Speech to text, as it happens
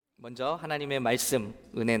먼저 하나님의 말씀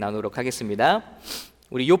은혜 나누도록 하겠습니다.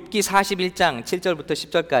 우리 욥기 41장 7절부터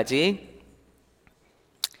 10절까지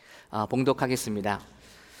봉독하겠습니다.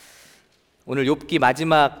 오늘 욥기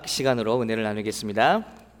마지막 시간으로 은혜를 나누겠습니다.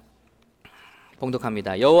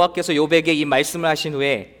 봉독합니다. 여호와께서 욥에게 이 말씀을 하신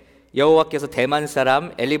후에 여호와께서 대만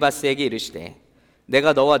사람 엘리바스에게 이르시되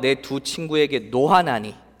내가 너와 내 두 친구에게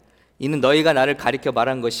노하나니 이는 너희가 나를 가리켜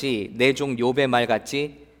말한 것이 내 종 욥의 말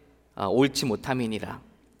같이 옳지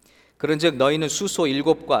못함이니라. 그런즉 너희는 수소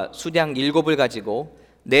 7과 수량 7을 가지고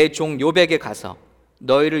내 종 욥에게 가서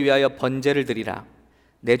너희를 위하여 번제를 드리라.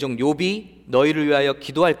 내 종 욥이 너희를 위하여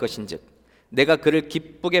기도할 것인즉 내가 그를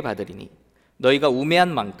기쁘게 받으리니 너희가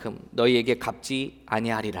우매한 만큼 너희에게 갚지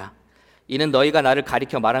아니하리라. 이는 너희가 나를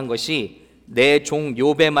가리켜 말한 것이 내 종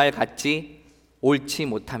욥의 말 같이 옳지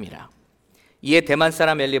못함이라. 이에 대만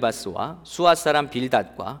사람 엘리바스와 수아 사람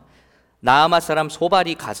빌닷과 나아마 사람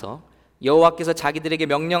소발이 가서 여호와께서 자기들에게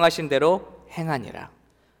명령하신 대로 행하니라.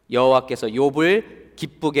 여호와께서 욥을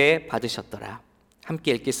기쁘게 받으셨더라.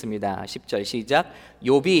 함께 읽겠습니다. 10절 시작.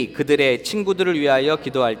 욥이 그들의 친구들을 위하여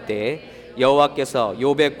기도할 때 여호와께서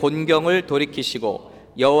욥의 곤경을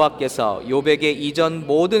돌이키시고 여호와께서 욥에게 이전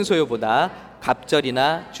모든 소유보다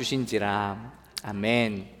갑절이나 주신지라.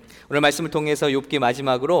 아멘. 오늘 말씀을 통해서 욥기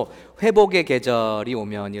마지막으로 회복의 계절이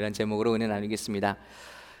오면 이라는 제목으로 은혜 나누겠습니다.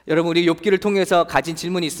 여러분, 우리 욥기를 통해서 가진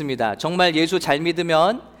질문이 있습니다. 정말 예수 잘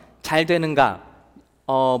믿으면 잘 되는가?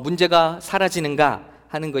 문제가 사라지는가?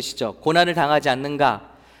 하는 것이죠. 고난을 당하지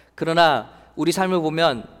않는가? 그러나 우리 삶을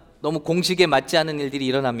보면 너무 공식에 맞지 않은 일들이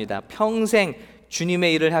일어납니다. 평생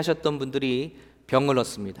주님의 일을 하셨던 분들이 병을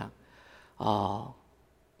얻습니다.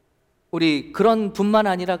 우리 그런 분만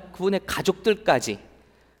아니라 그분의 가족들까지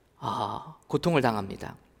고통을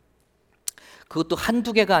당합니다. 그것도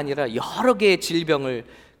한두 개가 아니라 여러 개의 질병을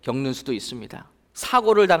겪는 수도 있습니다.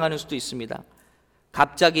 사고를 당하는 수도 있습니다.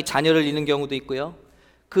 갑자기 자녀를 잃는 경우도 있고요.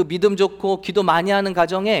 그 믿음 좋고 기도 많이 하는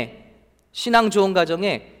가정에, 신앙 좋은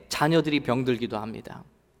가정에 자녀들이 병들기도 합니다.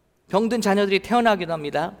 병든 자녀들이 태어나기도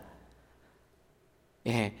합니다.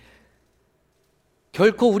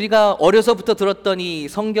 결코 우리가 어려서부터 들었던 이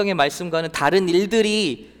성경의 말씀과는 다른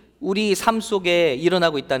일들이 우리 삶 속에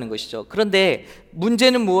일어나고 있다는 것이죠. 그런데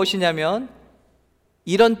문제는 무엇이냐면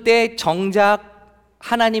이런 때 정작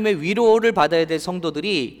하나님의 위로를 받아야 될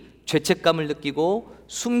성도들이 죄책감을 느끼고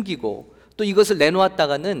숨기고 또 이것을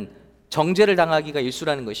내놓았다가는 정죄를 당하기가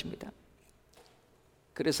일쑤라는 것입니다.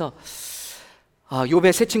 그래서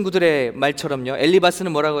욥의 세 친구들의 말처럼요,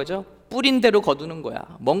 엘리바스는 뭐라고 하죠? 뿌린 대로 거두는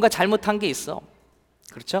거야. 뭔가 잘못한 게 있어.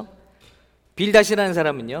 그렇죠? 빌닷이라는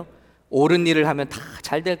사람은요, 옳은 일을 하면 다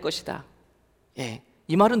잘 될 것이다.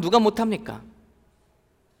 이 말은 누가 못합니까?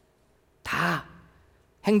 다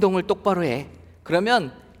행동을 똑바로 해.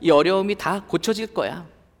 그러면 이 어려움이 다 고쳐질 거야.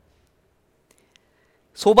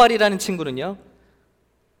 소발이라는 친구는요,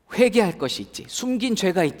 회개할 것이 있지, 숨긴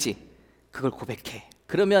죄가 있지, 그걸 고백해.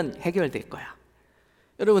 그러면 해결될 거야.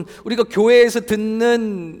 여러분, 우리가 교회에서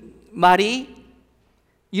듣는 말이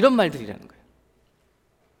이런 말들이라는 거예요.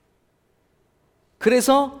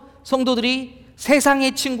 그래서 성도들이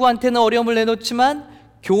세상의 친구한테는 어려움을 내놓지만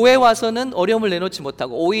교회 와서는 어려움을 내놓지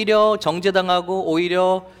못하고 오히려 정죄당하고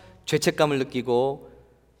오히려 죄책감을 느끼고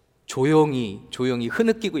조용히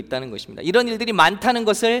흐느끼고 있다는 것입니다. 이런 일들이 많다는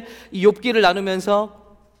것을 이 욥기를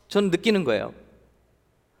나누면서 저는 느끼는 거예요.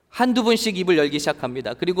 한두 번씩 입을 열기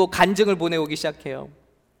시작합니다. 그리고 간증을 보내오기 시작해요.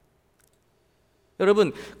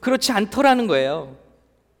 여러분, 그렇지 않더라는 거예요.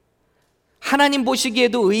 하나님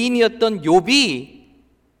보시기에도 의인이었던 욥이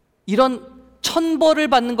이런 천벌을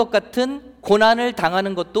받는 것 같은 고난을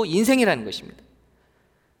당하는 것도 인생이라는 것입니다.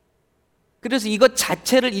 그래서 이것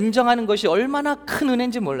자체를 인정하는 것이 얼마나 큰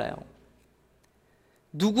은혜인지 몰라요.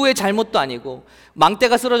 누구의 잘못도 아니고,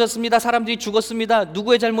 망대가 쓰러졌습니다, 사람들이 죽었습니다,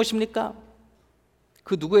 누구의 잘못입니까?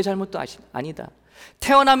 그 누구의 잘못도 아니다.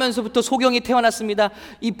 태어나면서부터 소경이 태어났습니다,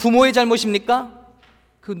 이 부모의 잘못입니까?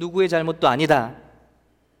 그 누구의 잘못도 아니다.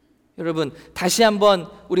 여러분, 다시 한번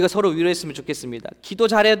우리가 서로 위로했으면 좋겠습니다. 기도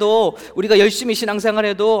잘해도, 우리가 열심히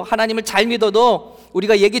신앙생활해도, 하나님을 잘 믿어도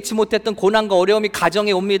우리가 예기치 못했던 고난과 어려움이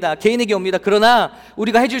가정에 옵니다. 개인에게 옵니다. 그러나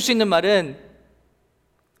우리가 해줄 수 있는 말은,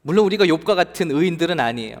 물론 우리가 욥과 같은 의인들은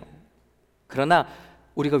아니에요. 그러나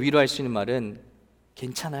우리가 위로할 수 있는 말은,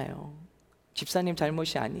 괜찮아요, 집사님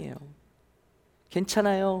잘못이 아니에요.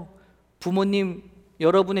 괜찮아요, 부모님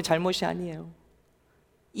여러분의 잘못이 아니에요.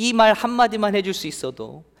 이 말 한마디만 해줄 수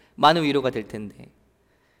있어도 많은 위로가 될 텐데,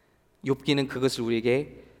 욥기는 그것을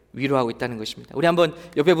우리에게 위로하고 있다는 것입니다. 우리 한번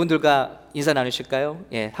옆에 분들과 인사 나누실까요?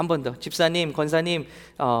 한 번 더. 집사님, 권사님,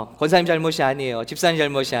 권사님 잘못이 아니에요, 집사님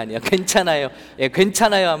잘못이 아니에요, 괜찮아요.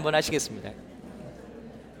 괜찮아요 한번 하시겠습니다.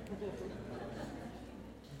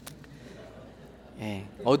 예,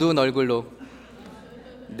 어두운 얼굴로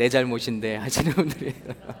내 잘못인데 하시는 분들이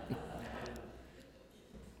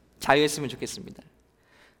자유했으면 좋겠습니다.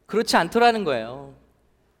 그렇지 않더라는 거예요.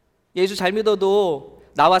 예수 잘 믿어도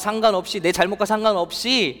나와 상관없이, 내 잘못과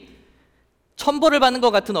상관없이 천벌을 받는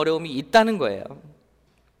것 같은 어려움이 있다는 거예요.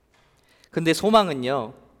 근데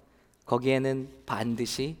소망은요, 거기에는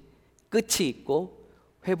반드시 끝이 있고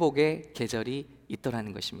회복의 계절이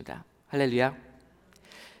있더라는 것입니다. 할렐루야.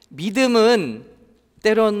 믿음은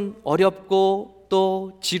때론 어렵고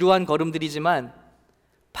또 지루한 걸음들이지만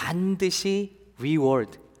반드시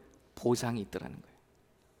reward, 보상이 있더라는 거예요.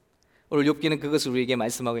 오늘 욥기는 그것을 우리에게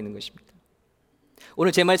말씀하고 있는 것입니다.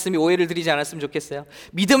 오늘 제 말씀이 오해를 드리지 않았으면 좋겠어요.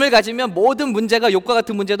 믿음을 가지면 모든 문제가, 욥과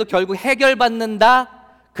같은 문제도 결국 해결받는다,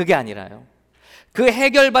 그게 아니라요, 그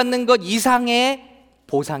해결받는 것 이상의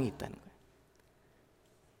보상이 있다는 거예요.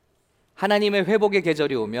 하나님의 회복의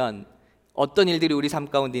계절이 오면 어떤 일들이 우리 삶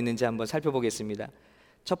가운데 있는지 한번 살펴보겠습니다.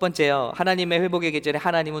 첫 번째요, 하나님의 회복의 계절에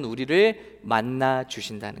하나님은 우리를 만나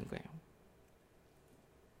주신다는 거예요.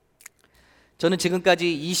 저는 지금까지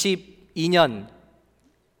 22년,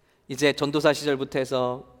 이제 전도사 시절부터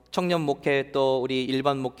해서 청년 목회, 또 우리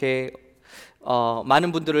일반 목회,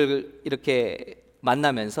 많은 분들을 이렇게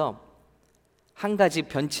만나면서 한 가지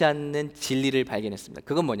변치 않는 진리를 발견했습니다.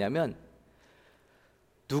 그건 뭐냐면,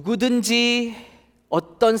 누구든지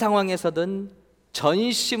어떤 상황에서든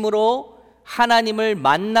전심으로 하나님을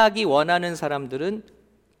만나기 원하는 사람들은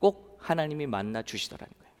꼭 하나님이 만나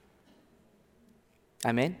주시더라는 거예요.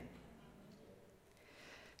 아멘.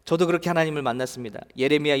 저도 그렇게 하나님을 만났습니다.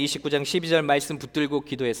 예레미야 29장 12절 말씀 붙들고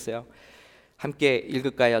기도했어요. 함께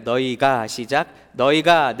읽을까요? 너희가, 시작.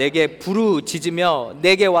 너희가 내게 부르짖으며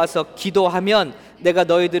내게 와서 기도하면 내가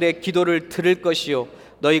너희들의 기도를 들을 것이요,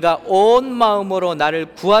 너희가 온 마음으로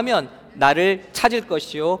나를 구하면 나를 찾을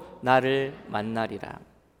것이요, 나를 만나리라.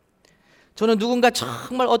 저는 누군가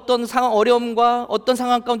정말 어떤 상황, 어려움과 어떤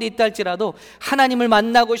상황 가운데 있다 할지라도 하나님을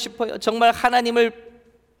만나고 싶어요, 정말 하나님을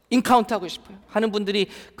인카운트하고 싶어요 하는 분들이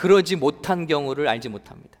그러지 못한 경우를 알지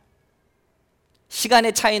못합니다.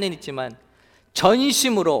 시간의 차이는 있지만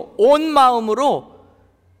전심으로, 온 마음으로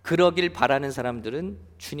그러길 바라는 사람들은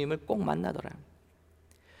주님을 꼭 만나더라고요.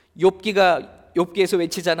 욥기에서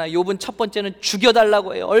외치잖아. 욥은 첫 번째는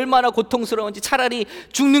죽여달라고 해요. 얼마나 고통스러운지 차라리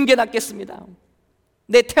죽는 게 낫겠습니다.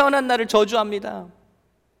 내 태어난 날을 저주합니다.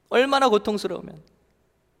 얼마나 고통스러우면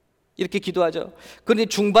이렇게 기도하죠. 그런데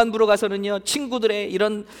중반부로 가서는요, 친구들의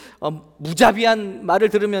이런 무자비한 말을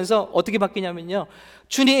들으면서 어떻게 바뀌냐면요,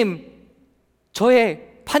 주님,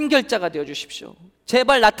 저의 판결자가 되어 주십시오.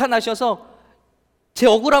 제발 나타나셔서 제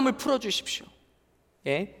억울함을 풀어 주십시오.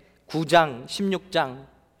 예? 9장, 16장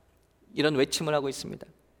이런 외침을 하고 있습니다.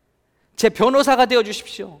 제 변호사가 되어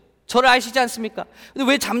주십시오. 저를 아시지 않습니까? 근데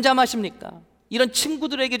왜 잠잠하십니까? 이런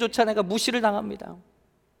친구들에게조차 내가 무시를 당합니다.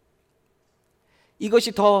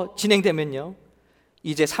 이것이 더 진행되면요,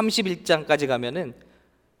 이제 31장까지 가면은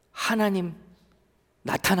하나님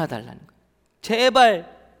나타나 달라는 거예요.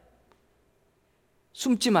 제발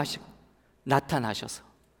숨지 마시고 나타나셔서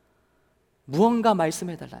무언가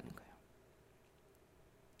말씀해 달라는 거예요.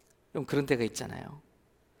 좀 그런 때가 있잖아요.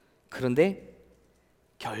 그런데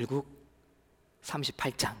결국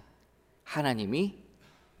 38장 하나님이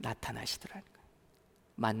나타나시더라는 거예요.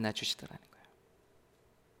 만나 주시더라는 거예요.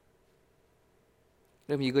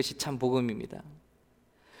 그럼 이것이 참 복음입니다.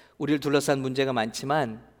 우리를 둘러싼 문제가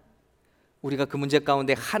많지만 우리가 그 문제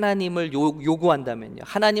가운데 하나님을 요구한다면요,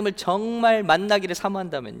 하나님을 정말 만나기를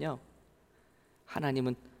사모한다면요,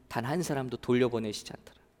 하나님은 단 한 사람도 돌려보내시지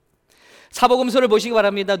않더라. 사복음서를 보시기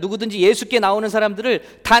바랍니다. 누구든지 예수께 나오는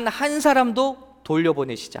사람들을 단 한 사람도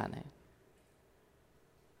돌려보내시지 않아요.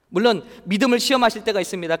 물론 믿음을 시험하실 때가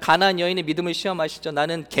있습니다. 가나안 여인의 믿음을 시험하시죠.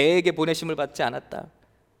 나는 개에게 보내심을 받지 않았다.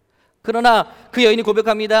 그러나 그 여인이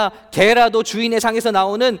고백합니다. 개라도 주인의 상에서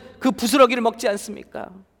나오는 그 부스러기를 먹지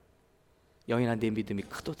않습니까? 여인아, 내 믿음이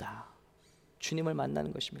크도다. 주님을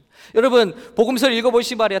만나는 것입니다. 여러분, 복음서를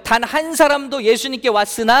읽어보시기 바라요. 단 한 사람도 예수님께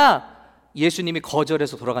왔으나 예수님이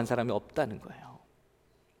거절해서 돌아간 사람이 없다는 거예요.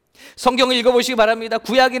 성경을 읽어보시기 바랍니다.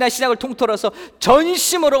 구약이나 신약을 통틀어서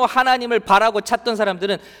전심으로 하나님을 바라고 찾던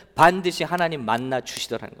사람들은 반드시 하나님 만나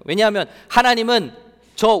주시더라는 거예요. 왜냐하면 하나님은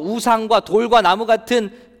저 우상과 돌과 나무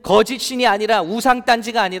같은 거짓신이 아니라,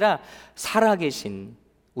 우상단지가 아니라 살아계신,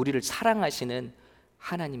 우리를 사랑하시는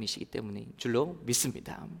하나님이시기 때문인 줄로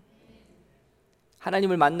믿습니다.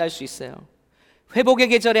 하나님을 만날 수 있어요. 회복의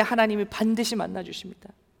계절에 하나님이 반드시 만나 주십니다.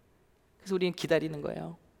 그래서 우리는 기다리는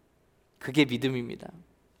거예요. 그게 믿음입니다.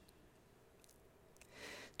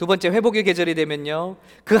 두 번째, 회복의 계절이 되면요,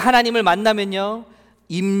 그 하나님을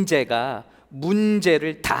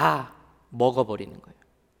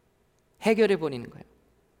해결해 버리는 거예요.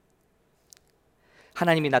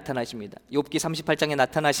 하나님이 나타나십니다. 욥기 38장에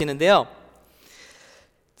나타나시는데요,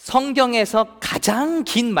 성경에서 가장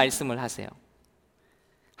긴 말씀을 하세요.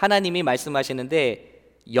 하나님이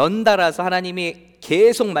말씀하시는데 연달아서 하나님이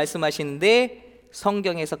계속 말씀하시는데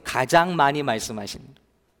성경에서 가장 많이 말씀하시는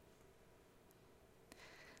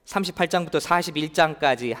 38장부터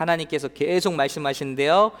 41장까지 하나님께서 계속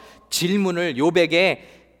말씀하시는데요, 질문을 욥에게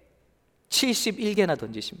 71개나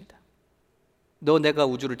던지십니다. 너 내가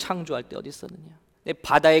우주를 창조할 때 어디 있었느냐? 내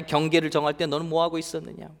바다의 경계를 정할 때 너는 뭐하고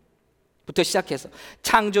있었느냐? 부터 시작해서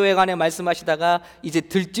창조에 관해 말씀하시다가 이제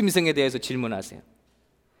들짐승에 대해서 질문하세요.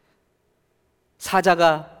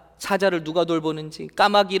 사자를 누가 돌보는지,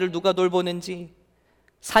 까마귀를 누가 돌보는지,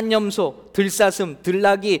 산염소, 들사슴,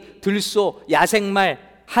 들나귀, 들소,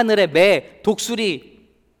 야생말, 하늘의 매, 독수리,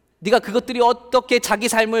 네가 그것들이 어떻게 자기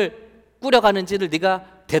삶을 꾸려가는지를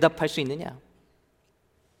네가 대답할 수 있느냐?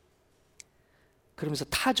 그러면서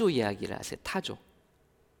타조 이야기를 하세요. 타조.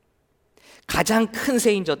 가장 큰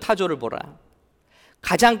새인 저 타조를 보라.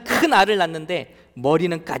 가장 큰 알을 낳는데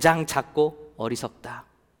머리는 가장 작고 어리석다.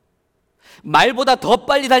 말보다 더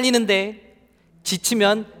빨리 달리는데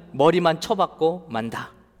지치면 머리만 쳐박고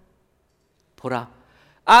만다. 보라,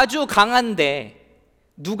 아주 강한데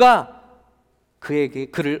누가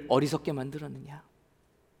그를 어리석게 만들었느냐?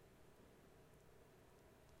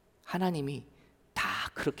 하나님이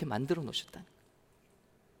다 그렇게 만들어 놓으셨다는 거예요.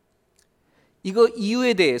 이거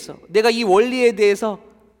이유에 대해서, 내가 이 원리에 대해서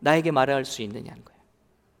나에게 말할 수 있느냐는 거예요.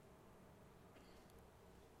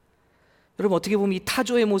 여러분, 어떻게 보면 이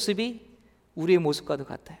타조의 모습이 우리의 모습과도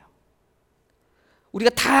같아요.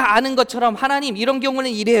 우리가 다 아는 것처럼 하나님 이런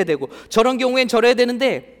경우는 이래야 되고 저런 경우엔 저래야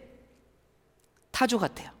되는데 타조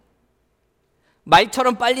같아요.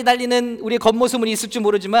 말처럼 빨리 달리는 우리의 겉모습은 있을지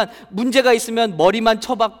모르지만 문제가 있으면 머리만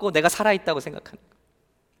쳐박고 내가 살아있다고 생각하는 거예요.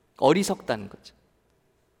 어리석다는 거죠.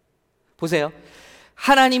 보세요.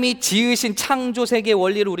 하나님이 지으신 창조 세계의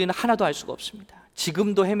원리를 우리는 하나도 알 수가 없습니다.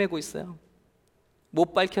 지금도 헤매고 있어요.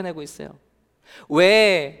 못 밝혀내고 있어요.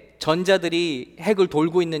 왜 전자들이 핵을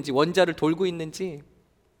돌고 있는지, 원자를 돌고 있는지,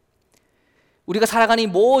 우리가 살아가는 이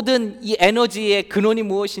모든 이 에너지의 근원이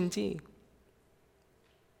무엇인지,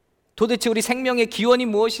 도대체 우리 생명의 기원이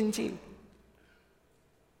무엇인지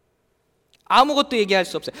아무것도 얘기할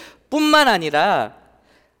수 없어요. 뿐만 아니라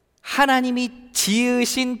하나님이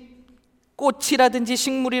지으신 꽃이라든지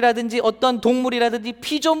식물이라든지 어떤 동물이라든지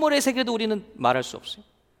피조물의 세계도 우리는 말할 수 없어요.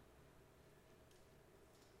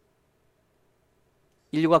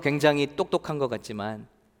 인류가 굉장히 똑똑한 것 같지만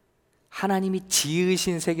하나님이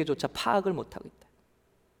지으신 세계조차 파악을 못하고 있다.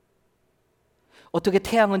 어떻게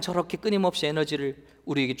태양은 저렇게 끊임없이 에너지를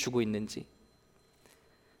우리에게 주고 있는지,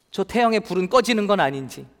 저 태양의 불은 꺼지는 건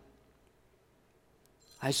아닌지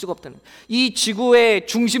알 수가 없다는 거예요. 이 지구의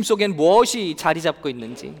중심 속엔 무엇이 자리 잡고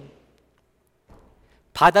있는지.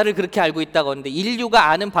 바다를 그렇게 알고 있다고 하는데 인류가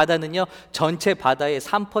아는 바다는요, 전체 바다의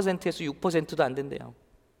 3%에서 6%도 안 된대요.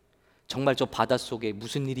 정말 저 바다 속에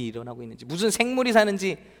무슨 일이 일어나고 있는지, 무슨 생물이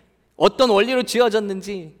사는지, 어떤 원리로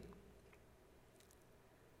지어졌는지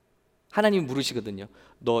하나님이 물으시거든요.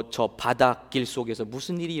 너 저 바닷길 속에서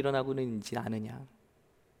무슨 일이 일어나고 있는지 아느냐?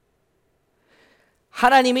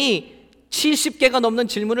 하나님이 70개가 넘는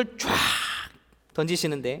질문을 쫙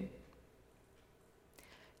던지시는데,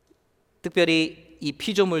 특별히 이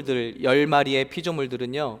피조물들, 10마리의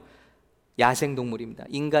피조물들은요 야생동물입니다.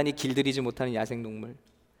 인간이 길들이지 못하는 야생동물.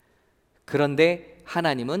 그런데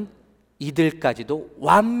하나님은 이들까지도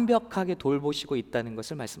완벽하게 돌보시고 있다는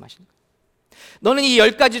것을 말씀하시는 거예요. 너는 이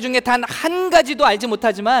 10가지 중에 단 한 가지도 알지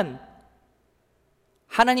못하지만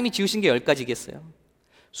하나님이 지으신 게 10가지겠어요?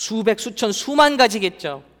 수백, 수천, 수만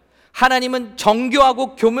가지겠죠. 하나님은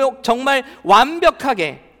정교하고 교묘, 정말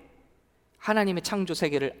완벽하게 하나님의 창조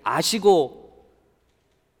세계를 아시고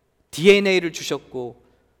DNA를 주셨고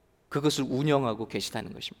그것을 운영하고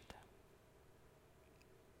계시다는 것입니다.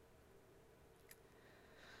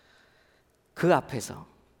 그 앞에서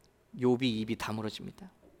욥이 입이 다물어집니다.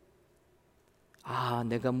 아,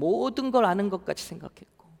 내가 모든 걸 아는 것 같이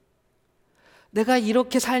생각했고, 내가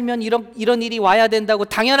이렇게 살면 이런 일이 와야 된다고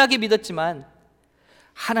당연하게 믿었지만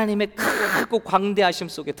하나님의 크고 광대하심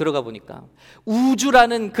속에 들어가 보니까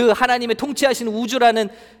우주라는 그 하나님의 통치하시는 우주라는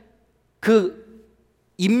그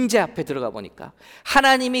임재 앞에 들어가 보니까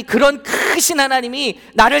하나님이, 그런 크신 하나님이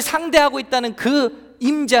나를 상대하고 있다는 그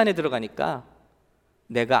임재 안에 들어가니까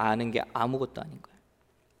내가 아는 게 아무것도 아닌 거예요.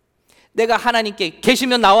 내가 하나님께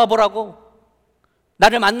계시면 나와보라고,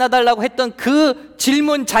 나를 만나달라고 했던 그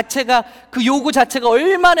질문 자체가, 그 요구 자체가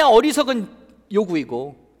얼마나 어리석은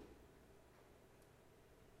요구이고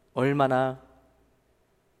얼마나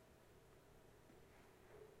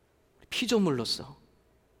피조물로서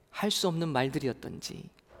할 수 없는 말들이었던지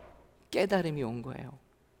깨달음이 온 거예요.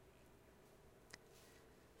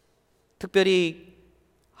 특별히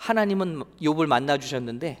하나님은 욥을 만나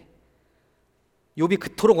주셨는데 욥이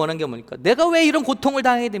그토록 원한 게 뭡니까? 내가 왜 이런 고통을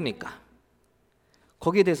당해야 됩니까?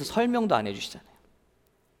 거기에 대해서 설명도 안 해주시잖아요.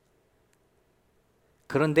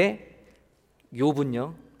 그런데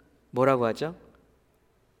욥은요 뭐라고 하죠?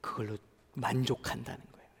 그걸로 만족한다는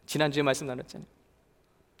거예요. 지난주에 말씀 나눴잖아요.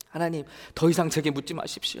 하나님, 더 이상 제게 묻지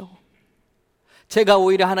마십시오. 제가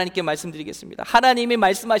오히려 하나님께 말씀드리겠습니다. 하나님이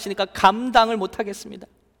말씀하시니까 감당을 못하겠습니다.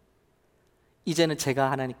 이제는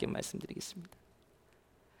제가 하나님께 말씀드리겠습니다.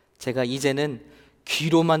 제가 이제는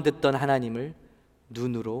귀로만 듣던 하나님을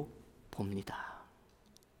눈으로 봅니다.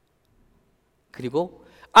 그리고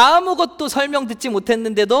아무것도 설명 듣지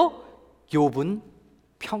못했는데도 욥은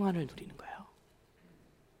평안을 누리는 거예요.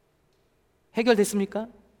 해결됐습니까?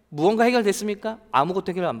 무언가 해결됐습니까?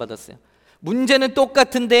 아무것도 해결 안 받았어요. 문제는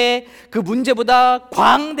똑같은데 그 문제보다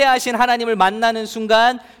광대하신 하나님을 만나는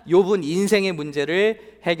순간 욥은 인생의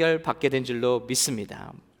문제를 해결받게 된 줄로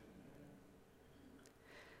믿습니다.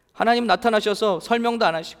 하나님 나타나셔서 설명도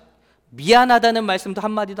안 하시고 미안하다는 말씀도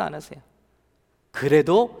한마디도 안 하세요.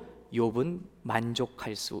 그래도 욥은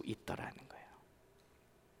만족할 수 있더라는 거예요.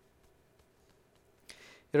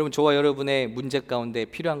 여러분, 저와 여러분의 문제 가운데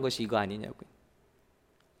필요한 것이 이거 아니냐고요.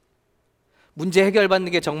 문제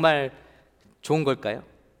해결받는 게 정말 좋은 걸까요?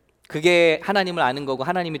 그게 하나님을 아는 거고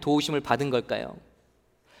하나님이 도우심을 받은 걸까요?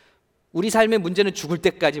 우리 삶의 문제는 죽을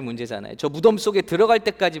때까지 문제잖아요. 저 무덤 속에 들어갈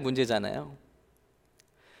때까지 문제잖아요.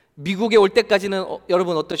 미국에 올 때까지는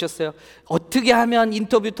여러분 어떠셨어요? 어떻게 하면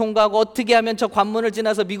인터뷰 통과하고 어떻게 하면 저 관문을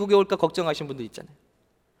지나서 미국에 올까 걱정하신 분들 있잖아요.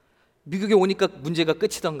 미국에 오니까 문제가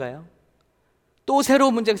끝이던가요? 또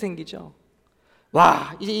새로운 문제가 생기죠.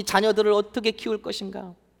 와, 이제 이 자녀들을 어떻게 키울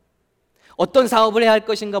것인가? 어떤 사업을 해야 할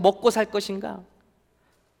것인가? 먹고 살 것인가?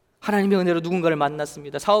 하나님의 은혜로 누군가를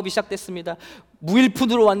만났습니다. 사업이 시작됐습니다.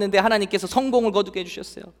 무일푼으로 왔는데 하나님께서 성공을 거두게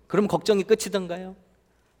해주셨어요. 그럼 걱정이 끝이던가요?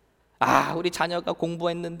 아, 우리 자녀가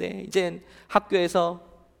공부했는데 이젠 학교에서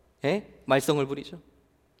말썽을 부리죠.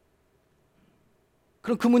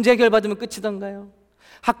 그럼 그 문제 해결받으면 끝이던가요?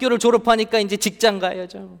 학교를 졸업하니까 이제 직장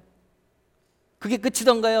가야죠. 그게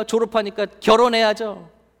끝이던가요? 졸업하니까 결혼해야죠.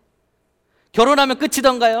 결혼하면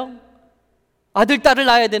끝이던가요? 아들, 딸을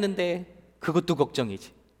낳아야 되는데 그것도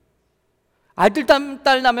걱정이지. 아들,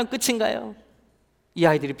 딸 낳으면 끝인가요? 이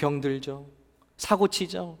아이들이 병들죠.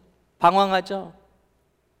 사고치죠. 방황하죠.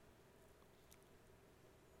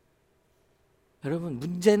 여러분,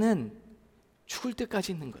 문제는 죽을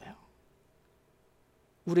때까지 있는 거예요.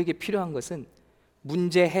 우리에게 필요한 것은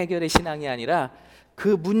문제 해결의 신앙이 아니라 그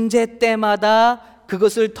문제 때마다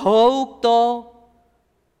그것을 더욱더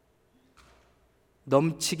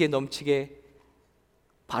넘치게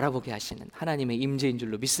바라보게 하시는 하나님의 임재인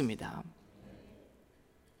줄로 믿습니다.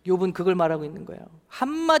 욥은 그걸 말하고 있는 거예요.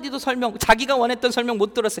 한마디도 자기가 원했던 설명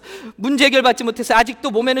못 들었어요. 문제 해결받지 못해서 아직도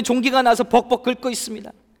몸에는 종기가 나서 벅벅 긁고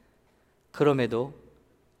있습니다. 그럼에도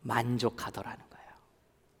만족하더라는 거예요.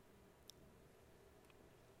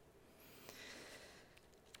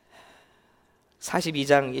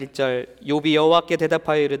 (42장 1절) 욥이 여호와께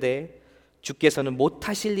대답하여 이르되 주께서는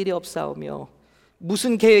못하실 일이 없사오며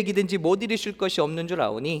무슨 계획이든지 못 이루실 것이 없는 줄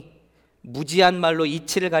아오니 무지한 말로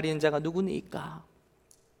이치를 가리는 자가 누구니까?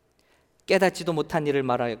 깨닫지도 못한 일을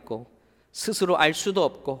말하였고 스스로 알 수도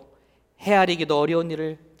없고 헤아리기도 어려운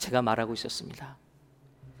일을 제가 말하고 있었습니다.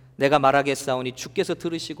 내가 말하겠사오니 주께서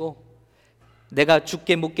들으시고 내가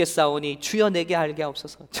주께 묻겠사오니 주여 내게 알게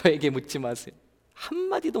하옵소서. 저에게 묻지 마세요.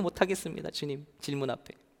 한마디도 못하겠습니다. 주님 질문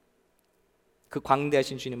앞에, 그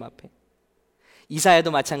광대하신 주님 앞에.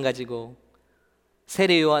 이사야도 마찬가지고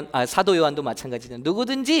사도 요한도 마찬가지죠.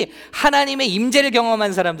 누구든지 하나님의 임재를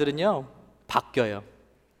경험한 사람들은요 바뀌어요.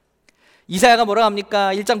 이사야가 뭐라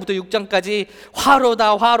합니까? 1장부터 6장까지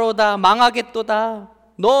화로다 망하겠도다.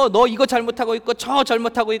 너 이거 잘못하고 있고 저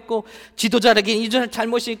잘못하고 있고 지도자에게 이런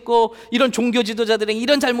잘못이 있고 이런 종교 지도자들에게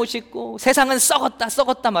이런 잘못이 있고 세상은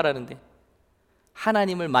썩었다 말하는데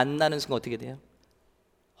하나님을 만나는 순간 어떻게 돼요?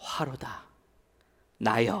 화로다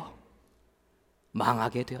나여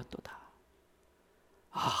망하게 되었도다.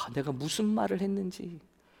 아, 내가 무슨 말을 했는지,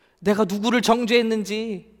 내가 누구를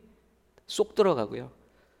정죄했는지 쏙 들어가고요.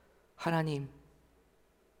 하나님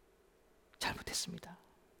잘못했습니다.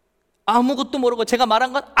 아무것도 모르고 제가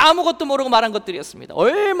말한 건 아무것도 모르고 말한 것들이었습니다.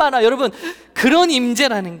 얼마나 여러분 그런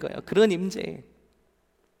임재라는 거예요. 그런 임재.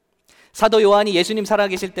 사도 요한이 예수님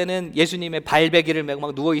살아계실 때는 예수님의 발베개를 메고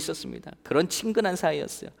막 누워 있었습니다. 그런 친근한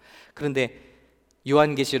사이였어요. 그런데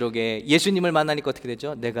요한계시록에 예수님을 만나니까 어떻게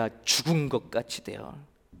되죠? 내가 죽은 것 같이 돼요.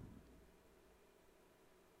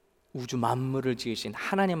 우주 만물을 지으신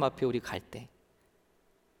하나님 앞에 우리 갈 때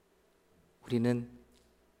우리는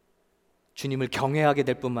주님을 경외하게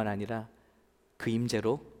될 뿐만 아니라 그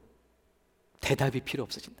임재로 대답이 필요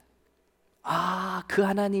없어진다. 아, 그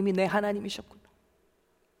하나님이 내 하나님이셨구나.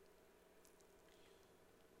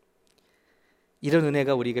 이런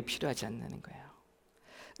은혜가 우리에게 필요하지 않는 거예요.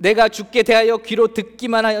 내가 주께 대하여 귀로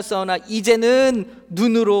듣기만 하였사오나 이제는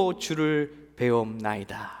눈으로 주를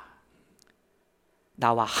배움나이다.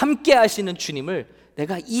 나와 함께 하시는 주님을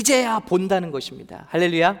내가 이제야 본다는 것입니다.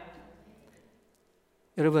 할렐루야.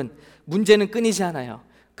 여러분, 문제는 끊이지 않아요.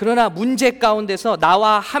 그러나 문제 가운데서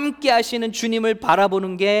나와 함께 하시는 주님을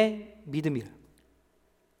바라보는 게 믿음이에요.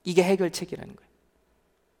 이게 해결책이라는 거예요.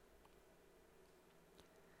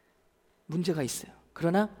 문제가 있어요.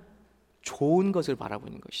 그러나 좋은 것을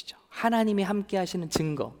바라보는 것이죠. 하나님이 함께 하시는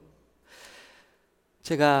증거.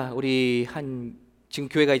 제가 지금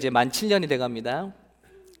교회가 이제 만 7년이 돼 갑니다.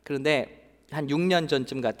 그런데 한 6년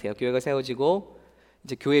전쯤 같아요. 교회가 세워지고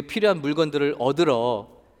이제 교회에 필요한 물건들을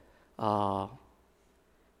얻으러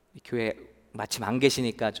교회 마침 안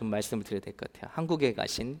계시니까 좀 말씀을 드려야 될 것 같아요. 한국에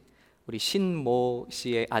가신 우리 신모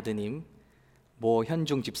씨의 아드님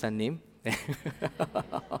모현중 집사님, 네.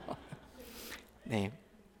 네.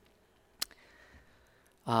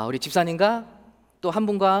 우리 집사님과 또 한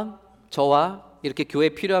분과 저와 이렇게 교회에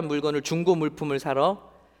필요한 물건을 중고 물품을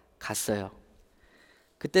사러 갔어요.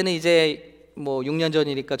 그때는 이제 6년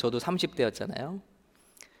전이니까 저도 30대였잖아요.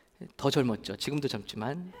 더 젊었죠. 지금도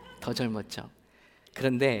젊지만 더 젊었죠.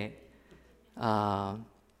 그런데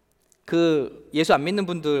그 예수 안 믿는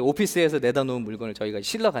분들 오피스에서 내다 놓은 물건을 저희가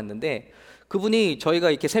실러 갔는데, 그분이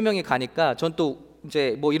저희가 이렇게 3명이 가니까 전 또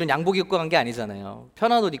이제 이런 양복 입고 간 게 아니잖아요.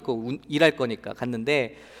 편한 옷 입고 일할 거니까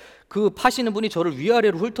갔는데, 그 파시는 분이 저를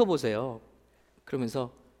위아래로 훑어보세요.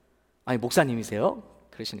 그러면서 아니 목사님이세요?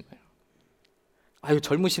 그러시는 거예요. 아유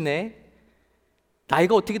젊으시네.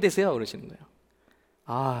 나이가 어떻게 되세요? 그러시는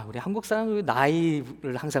거예요. 우리 한국 사람은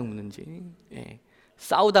나이를 항상 묻는지. 예.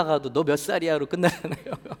 싸우다가도 너 몇 살이야로 끝나잖아요.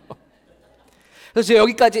 그래서 제가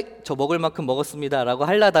여기까지 저 먹을 만큼 먹었습니다 라고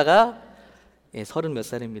하려다가 30 몇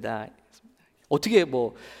살입니다. 어떻게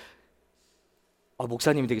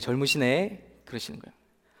목사님이 되게 젊으시네 그러시는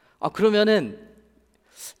거예요. 그러면은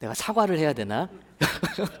내가 사과를 해야 되나?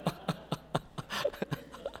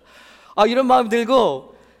 이런 마음이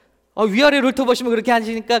들고 위아래로 훑어보시면 그렇게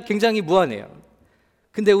하시니까 굉장히 무안해요.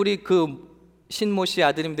 근데 우리 그 신모 씨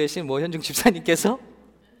아드님 되신 현중 집사님께서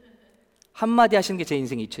한마디 하시는 게 제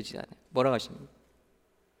인생에 잊혀지지 않아요. 뭐라고 하십니까?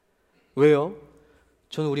 왜요?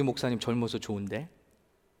 저는 우리 목사님 젊어서 좋은데.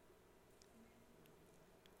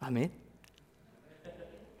 아멘.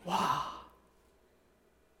 와,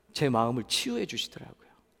 제 마음을 치유해 주시더라고요.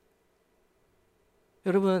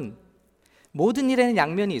 여러분, 모든 일에는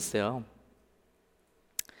양면이 있어요.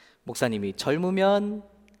 목사님이 젊으면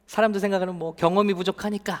사람들 생각하는 경험이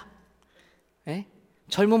부족하니까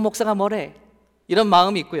젊은 목사가 뭐래, 이런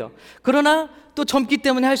마음이 있고요. 그러나 또 젊기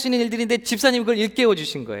때문에 할 수 있는 일들인데 집사님이 그걸 일깨워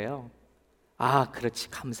주신 거예요. 그렇지,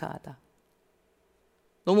 감사하다.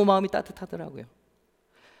 너무 마음이 따뜻하더라고요.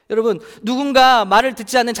 여러분, 누군가 말을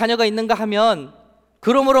듣지 않는 자녀가 있는가 하면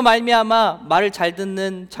그러므로 말미암아 말을 잘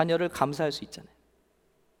듣는 자녀를 감사할 수 있잖아요.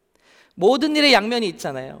 모든 일에 양면이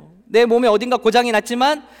있잖아요. 내 몸에 어딘가 고장이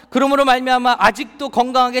났지만 그러므로 말미암아 아직도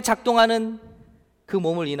건강하게 작동하는 그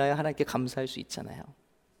몸을 인하여 하나님께 감사할 수 있잖아요.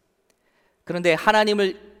 그런데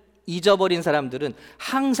하나님을 잊어버린 사람들은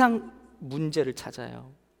항상 문제를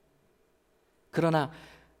찾아요. 그러나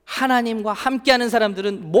하나님과 함께하는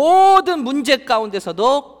사람들은 모든 문제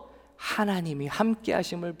가운데서도 하나님이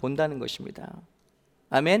함께하심을 본다는 것입니다.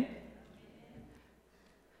 아멘.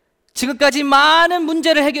 지금까지 많은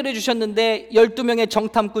문제를 해결해 주셨는데 12명의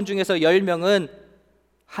정탐꾼 중에서 10명은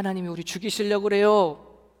하나님이 우리 죽이시려고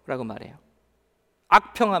그래요 라고 말해요.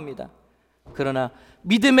 악평합니다. 그러나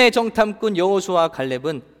믿음의 정탐꾼 여호수아와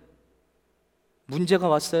갈렙은 문제가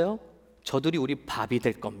왔어요. 저들이 우리 밥이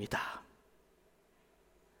될 겁니다.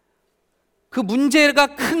 그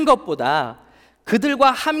문제가 큰 것보다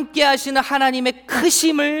그들과 함께 하시는 하나님의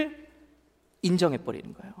크심을 인정해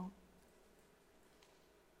버리는 거예요.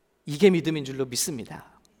 이게 믿음인 줄로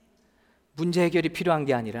믿습니다. 문제 해결이 필요한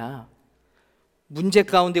게 아니라 문제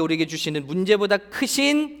가운데 우리에게 주시는 문제보다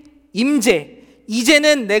크신 임재,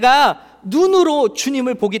 이제는 내가 눈으로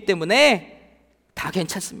주님을 보기 때문에 다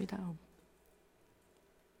괜찮습니다.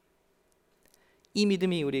 이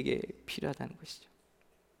믿음이 우리에게 필요하다는 것이죠.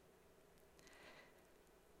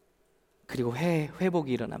 그리고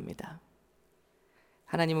회복이 일어납니다.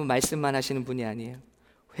 하나님은 말씀만 하시는 분이 아니에요.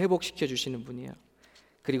 회복시켜 주시는 분이에요.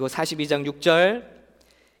 그리고 42장 6절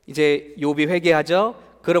이제 욥이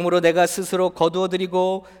회개하죠. 그러므로 내가 스스로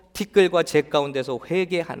거두어드리고 티끌과 재 가운데서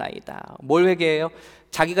회개하나이다. 뭘 회개해요?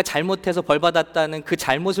 자기가 잘못해서 벌받았다는 그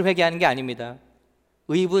잘못을 회개하는 게 아닙니다.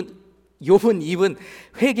 욥은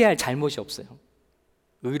회개할 잘못이 없어요.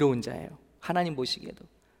 의로운 자예요. 하나님 보시기에도.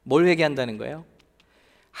 뭘 회개한다는 거예요?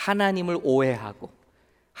 하나님을 오해하고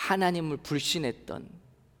하나님을 불신했던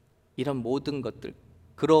이런 모든 것들,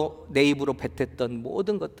 내 입으로 뱉었던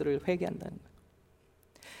모든 것들을 회개한다는 거예요.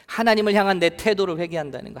 하나님을 향한 내 태도를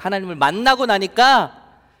회개한다는 거예요. 하나님을 만나고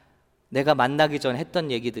나니까 내가 만나기 전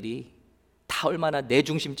했던 얘기들이 다 얼마나 내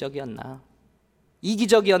중심적이었나,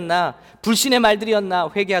 이기적이었나, 불신의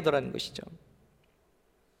말들이었나 회개하더라는 것이죠.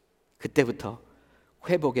 그때부터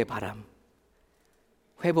회복의 바람,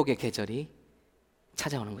 회복의 계절이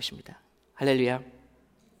찾아오는 것입니다. 할렐루야.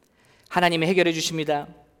 하나님이 해결해 주십니다.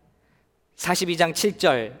 42장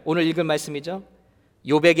 7절, 오늘 읽은 말씀이죠.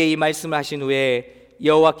 욥에게 이 말씀을 하신 후에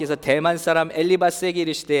여호와께서 대만 사람 엘리바스에게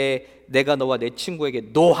이르시되 내가 너와 내 친구에게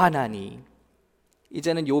노하나니.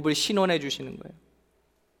 이제는 욥을 신원해 주시는 거예요.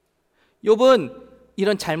 욥은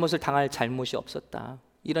이런 잘못을 당할 잘못이 없었다.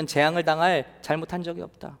 이런 재앙을 당할 잘못한 적이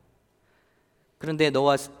없다. 그런데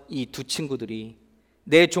너와 이 두 친구들이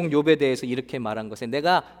내 종 욥에 대해서 이렇게 말한 것에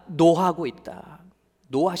내가 노하고 있다.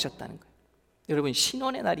 노하셨다는 거예요. 여러분,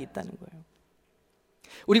 신원의 날이 있다는 거예요.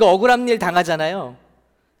 우리가 억울한 일 당하잖아요.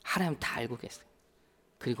 하나님 다 알고 계세요.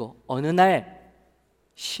 그리고 어느 날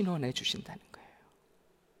신원해 주신다는 거예요.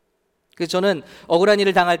 그래서 저는 억울한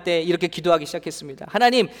일을 당할 때 이렇게 기도하기 시작했습니다.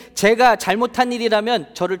 하나님, 제가 잘못한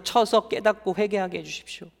일이라면 저를 쳐서 깨닫고 회개하게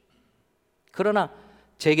해주십시오. 그러나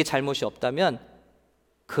제게 잘못이 없다면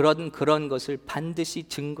그런 것을 반드시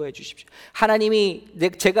증거해 주십시오. 하나님이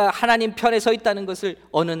제가 하나님 편에 서 있다는 것을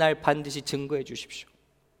어느 날 반드시 증거해 주십시오.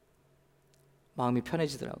 마음이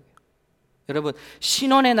편해지더라고요. 여러분,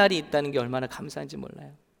 신원의 날이 있다는 게 얼마나 감사한지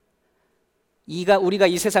몰라요. 우리가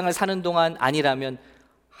이 세상을 사는 동안 아니라면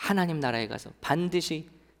하나님 나라에 가서 반드시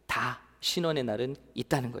다 신원의 날은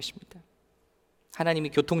있다는 것입니다. 하나님이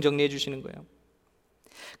교통정리해 주시는 거예요.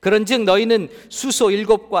 그런즉 너희는 수소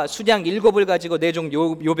 7과 수량 7을 가지고 내 종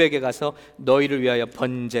욥에게 가서 너희를 위하여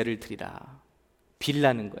번제를 드리라.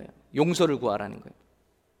 빌라는 거예요. 용서를 구하라는 거예요.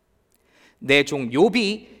 내 종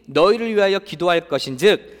욥이 너희를 위하여 기도할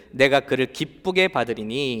것인즉 내가 그를 기쁘게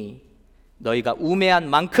받으리니 너희가 우매한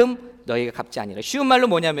만큼 너희가 갚지 아니라. 쉬운 말로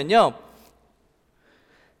뭐냐면요,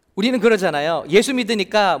 우리는 그러잖아요. 예수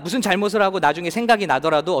믿으니까 무슨 잘못을 하고 나중에 생각이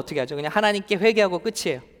나더라도 어떻게 하죠? 그냥 하나님께 회개하고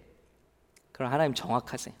끝이에요. 그럼 하나님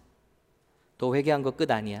정확하세요. 너 회개한 거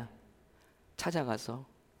끝 아니야. 찾아가서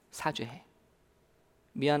사죄해.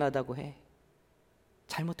 미안하다고 해.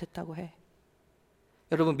 잘못했다고 해.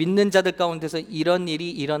 여러분, 믿는 자들 가운데서 이런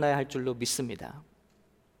일이 일어나야 할 줄로 믿습니다.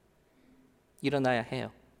 일어나야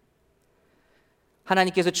해요.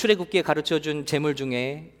 하나님께서 출애굽기에 가르쳐준 제물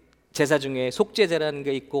중에, 제사 중에 속죄제라는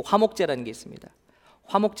게 있고 화목제라는 게 있습니다.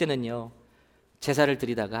 화목제는요, 제사를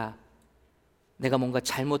드리다가 내가 뭔가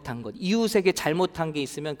잘못한 것, 이웃에게 잘못한 게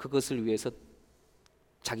있으면 그것을 위해서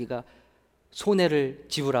자기가 손해를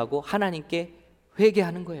지불하고 하나님께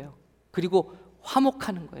회개하는 거예요. 그리고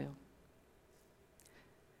화목하는 거예요.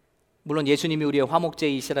 물론 예수님이 우리의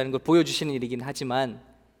화목제이시라는 걸 보여주시는 일이긴 하지만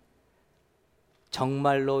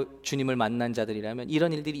정말로 주님을 만난 자들이라면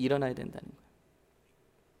이런 일들이 일어나야 된다는 거예요.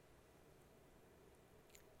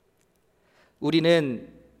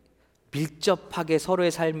 우리는 밀접하게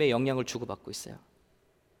서로의 삶에 영향을 주고받고 있어요.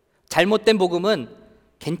 잘못된 복음은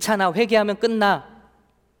괜찮아, 회개하면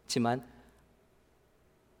끝나지만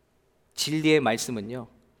진리의 말씀은요,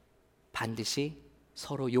 반드시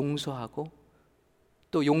서로 용서하고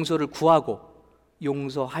또 용서를 구하고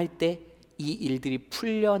용서할 때 이 일들이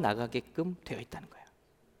풀려나가게끔 되어 있다는 거예요.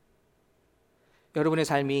 여러분의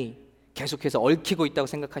삶이 계속해서 얽히고 있다고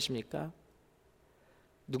생각하십니까?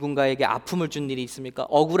 누군가에게 아픔을 준 일이 있습니까?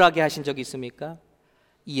 억울하게 하신 적이 있습니까?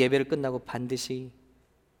 이 예배를 끝나고 반드시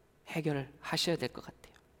해결을 하셔야 될 것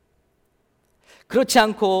같아요. 그렇지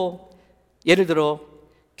않고 예를 들어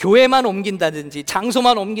교회만 옮긴다든지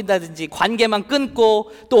장소만 옮긴다든지 관계만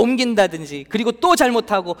끊고 또 옮긴다든지 그리고 또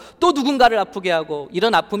잘못하고 또 누군가를 아프게 하고,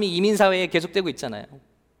 이런 아픔이 이민사회에 계속되고 있잖아요.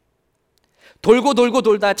 돌고 돌고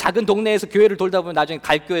돌다 작은 동네에서 교회를 돌다 보면 나중에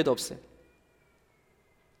갈 교회도 없어요.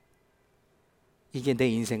 이게 내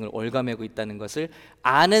인생을 올가매고 있다는 것을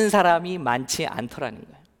아는 사람이 많지 않더라는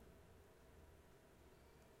거예요.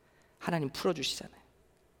 하나님 풀어주시잖아요.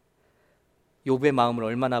 욥의 마음을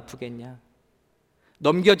얼마나 아프겠냐.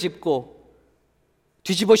 넘겨짚고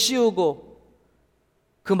뒤집어 씌우고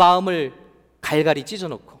그 마음을 갈갈이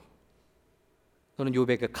찢어놓고 너는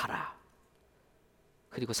욥에게 가라.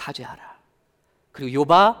 그리고 사죄하라. 그리고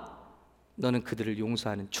욥아, 너는 그들을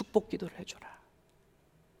용서하는 축복 기도를 해줘라.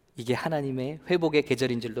 이게 하나님의 회복의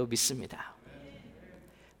계절인 줄로 믿습니다.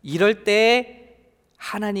 이럴 때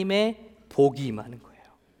하나님의 복이 임하는 거예요.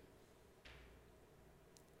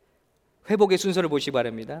 회복의 순서를 보시기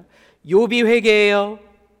바랍니다. 욥이 회개해요.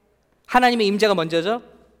 하나님의 임재가 먼저죠.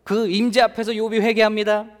 그 임재 앞에서 욥이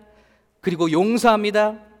회개합니다. 그리고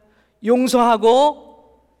용서합니다.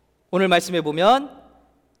 용서하고 오늘 말씀해 보면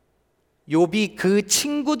욥이 그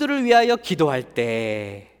친구들을 위하여 기도할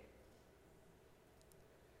때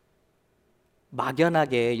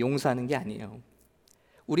막연하게 용서하는 게 아니에요.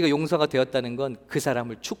 우리가 용서가 되었다는 건 그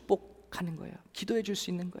사람을 축복하는 거예요. 기도해 줄 수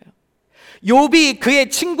있는 거예요. 욥이 그의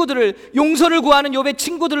친구들을, 용서를 구하는 욥의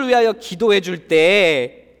친구들을 위하여 기도해 줄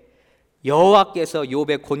때 여호와께서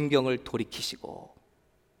욥의 곤경을 돌이키시고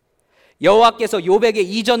여호와께서 욥에게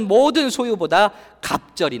이전 모든 소유보다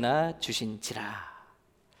갑절이나 주신지라.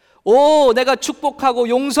 오, 내가 축복하고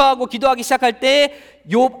용서하고 기도하기 시작할 때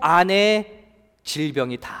욥 안에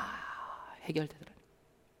질병이 다 해결되더라.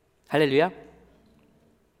 할렐루야.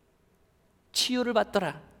 치유를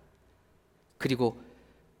받더라. 그리고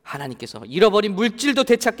하나님께서 잃어버린 물질도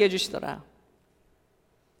되찾게 해주시더라.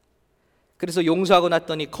 그래서 용서하고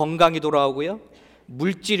났더니 건강이 돌아오고요,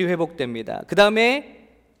 물질이 회복됩니다. 그 다음에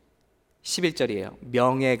 11절이에요.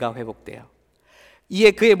 명예가 회복돼요.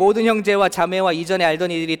 이에 그의 모든 형제와 자매와 이전에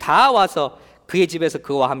알던 이들이 다 와서 그의 집에서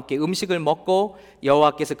그와 함께 음식을 먹고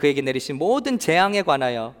여호와께서 그에게 내리신 모든 재앙에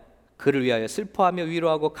관하여 그를 위하여 슬퍼하며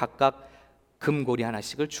위로하고 각각 금고리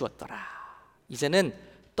하나씩을 주었더라. 이제는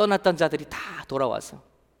떠났던 자들이 다 돌아와서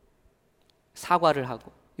사과를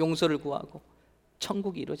하고 용서를 구하고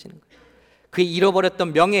천국이 이루어지는 거예요. 그의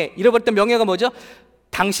잃어버렸던 명예가 뭐죠?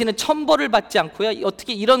 당신은 천벌을 받지 않고요,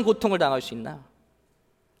 어떻게 이런 고통을 당할 수 있나?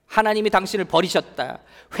 하나님이 당신을 버리셨다.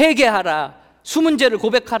 회개하라. 숨은 죄를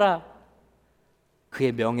고백하라.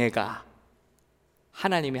 그의 명예가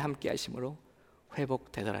하나님이 함께 하심으로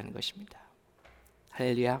회복되더라는 것입니다.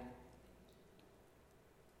 할렐루야.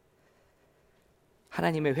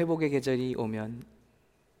 하나님의 회복의 계절이 오면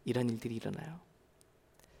이런 일들이 일어나요.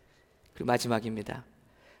 그리고 마지막입니다.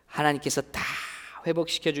 하나님께서 다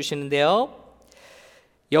회복시켜 주시는데요,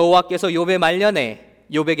 여호와께서 욥의 말년에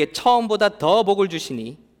욥에게 처음보다 더 복을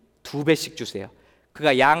주시니 2배씩 주세요.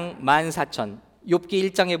 그가 양 14,000,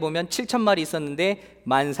 욥기 1장에 보면 7,000마리 있었는데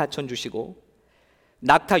 14,000 주시고,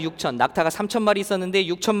 낙타 6,000, 낙타가 3,000마리 있었는데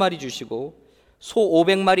 6,000마리 주시고, 소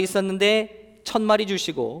 500마리 있었는데 1,000마리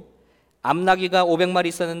주시고, 암나귀가 500마리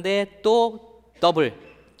있었는데 또 더블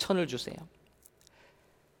 1,000을 주세요.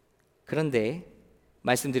 그런데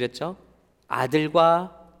말씀드렸죠,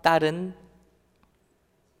 아들과 딸은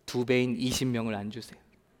 2배인 20명을 안 주세요.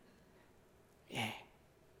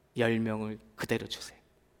 10명을 그대로 주세요.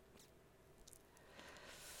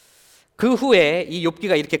 그 후에 이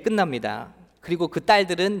욥기가 이렇게 끝납니다. 그리고 그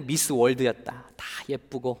딸들은 미스 월드였다. 다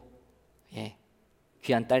예쁘고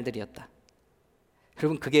귀한 딸들이었다.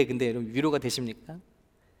 여러분, 그게 근데 여러분 위로가 되십니까?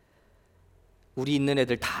 우리 있는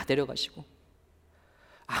애들 다 데려가시고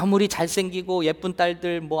아무리 잘생기고 예쁜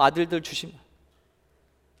딸들, 아들들 주시면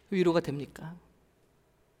위로가 됩니까?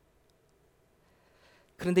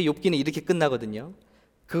 그런데 욥기는 이렇게 끝나거든요.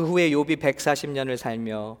 그 후에 욥이 140년을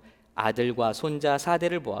살며 아들과 손자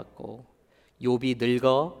 4대를 보았고 욥이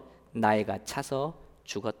늙어 나이가 차서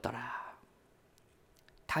죽었더라.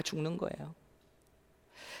 다 죽는 거예요.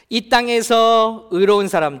 이 땅에서 의로운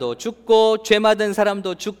사람도 죽고 죄 많은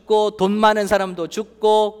사람도 죽고 돈 많은 사람도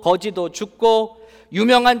죽고 거지도 죽고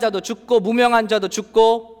유명한 자도 죽고 무명한 자도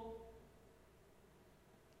죽고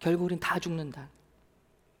결국 우린 다 죽는다.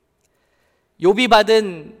 욥이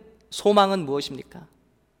받은 소망은 무엇입니까?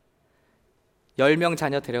 10명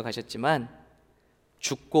자녀 데려가셨지만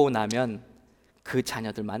죽고 나면 그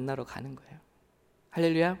자녀들 만나러 가는 거예요.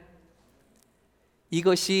 할렐루야.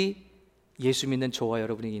 이것이 예수 믿는 저와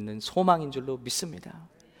여러분이 있는 소망인 줄로 믿습니다.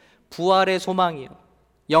 부활의 소망이요,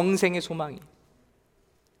 영생의 소망이요.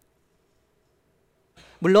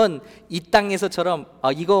 물론 이 땅에서처럼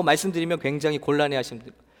이거 말씀드리면 굉장히 곤란해 하시는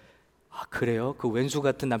분들, 그래요? 그 왼수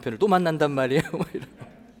같은 남편을 또 만난단 말이에요?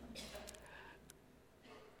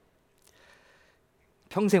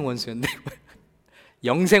 평생 원수였네.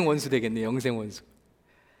 영생 원수 되겠네. 영생 원수.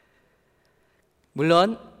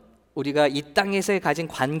 물론 우리가 이 땅에서 가진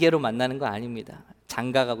관계로 만나는 거 아닙니다.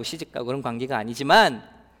 장가가고 시집가고 그런 관계가 아니지만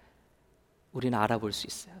우리는 알아볼 수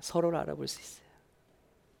있어요. 서로를 알아볼 수 있어요.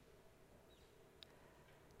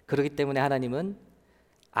 그렇기 때문에 하나님은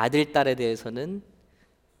아들, 딸에 대해서는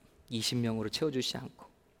 20명으로 채워주시지 않고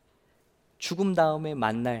죽음 다음에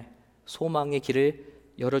만날 소망의 길을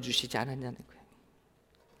열어주시지 않았냐는 거예요.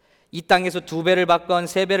 이 땅에서 2배를 받건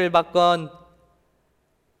 3배를 받건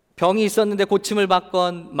병이 있었는데 고침을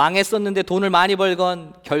받건 망했었는데 돈을 많이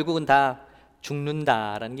벌건 결국은 다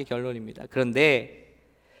죽는다라는 게 결론입니다. 그런데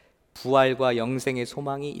부활과 영생의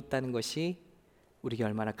소망이 있다는 것이 우리에게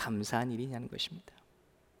얼마나 감사한 일이냐는 것입니다.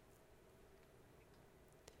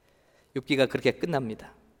 욥기가 그렇게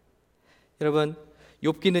끝납니다. 여러분,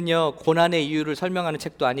 욥기는요 고난의 이유를 설명하는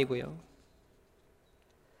책도 아니고요,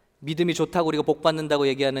 믿음이 좋다고 우리가 복 받는다고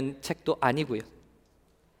얘기하는 책도 아니고요,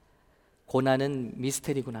 고난은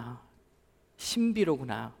미스테리구나,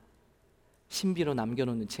 신비로구나, 신비로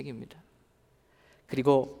남겨놓는 책입니다.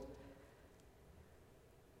 그리고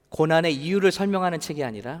고난의 이유를 설명하는 책이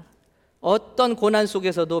아니라 어떤 고난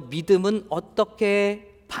속에서도 믿음은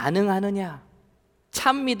어떻게 반응하느냐,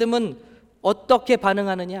 참 믿음은 어떻게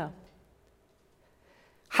반응하느냐,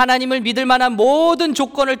 하나님을 믿을 만한 모든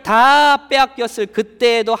조건을 다 빼앗겼을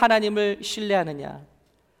그때에도 하나님을 신뢰하느냐,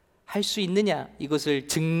 할 수 있느냐, 이것을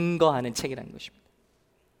증거하는 책이라는 것입니다.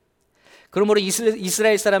 그러므로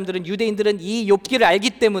이스라엘 사람들은, 유대인들은 이 욥기를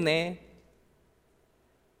알기 때문에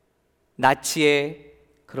나치의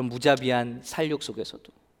그런 무자비한 살육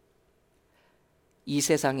속에서도, 이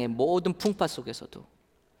세상의 모든 풍파 속에서도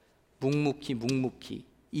묵묵히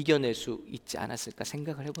이겨낼 수 있지 않았을까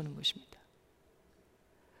생각을 해보는 것입니다.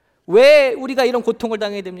 왜 우리가 이런 고통을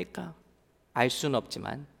당해야 됩니까? 알 수는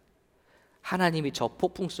없지만 하나님이 저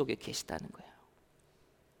폭풍 속에 계시다는 거예요.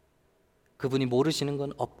 그분이 모르시는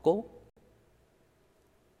건 없고,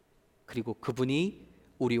 그리고 그분이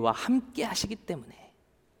우리와 함께 하시기 때문에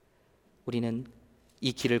우리는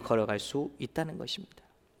이 길을 걸어갈 수 있다는 것입니다.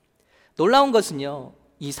 놀라운 것은요,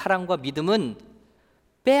 이 사랑과 믿음은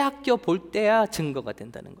빼앗겨 볼 때야 증거가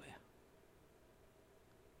된다는 거예요.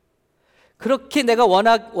 그렇게 내가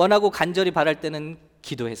원하고 간절히 바랄 때는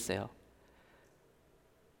기도했어요.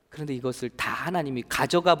 그런데 이것을 다 하나님이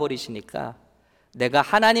가져가 버리시니까 내가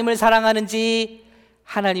하나님을 사랑하는지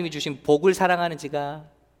하나님이 주신 복을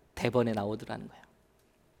사랑하는지가 대번에 나오더라는 거예요.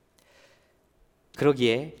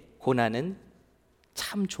 그러기에 고난은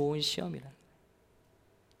참 좋은 시험이라는 거예요.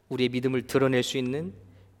 우리의 믿음을 드러낼 수 있는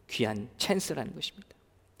귀한 찬스라는 것입니다.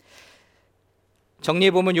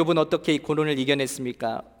 정리해보면 욥은 어떻게 이 고난을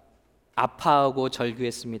이겨냈습니까? 아파하고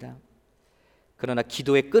절규했습니다. 그러나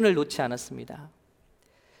기도의 끈을 놓지 않았습니다.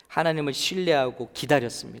 하나님을 신뢰하고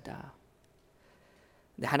기다렸습니다.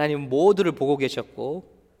 근데 하나님은 모두를 보고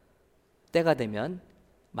계셨고 때가 되면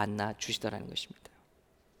만나 주시더라는 것입니다.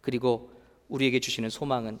 그리고 우리에게 주시는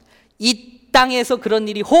소망은 이 땅에서 그런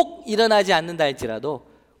일이 혹 일어나지 않는다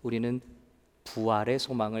할지라도 우리는 부활의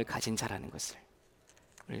소망을 가진 자라는 것을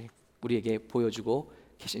우리에게 보여주고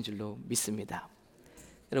계신 줄로 믿습니다.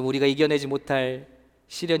 여러분, 우리가 이겨내지 못할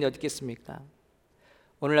시련이 어디 있겠습니까?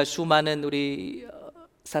 오늘날 수많은 우리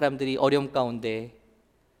사람들이 어려움 가운데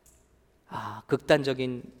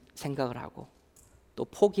극단적인 생각을 하고 또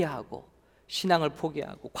포기하고 신앙을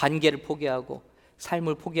포기하고 관계를 포기하고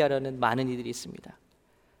삶을 포기하려는 많은 이들이 있습니다.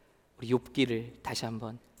 우리 욥기를 다시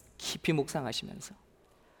한번 깊이 묵상하시면서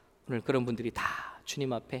오늘 그런 분들이 다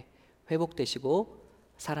주님 앞에 회복되시고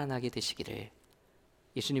살아나게 되시기를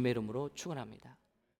예수님의 이름으로 축원합니다.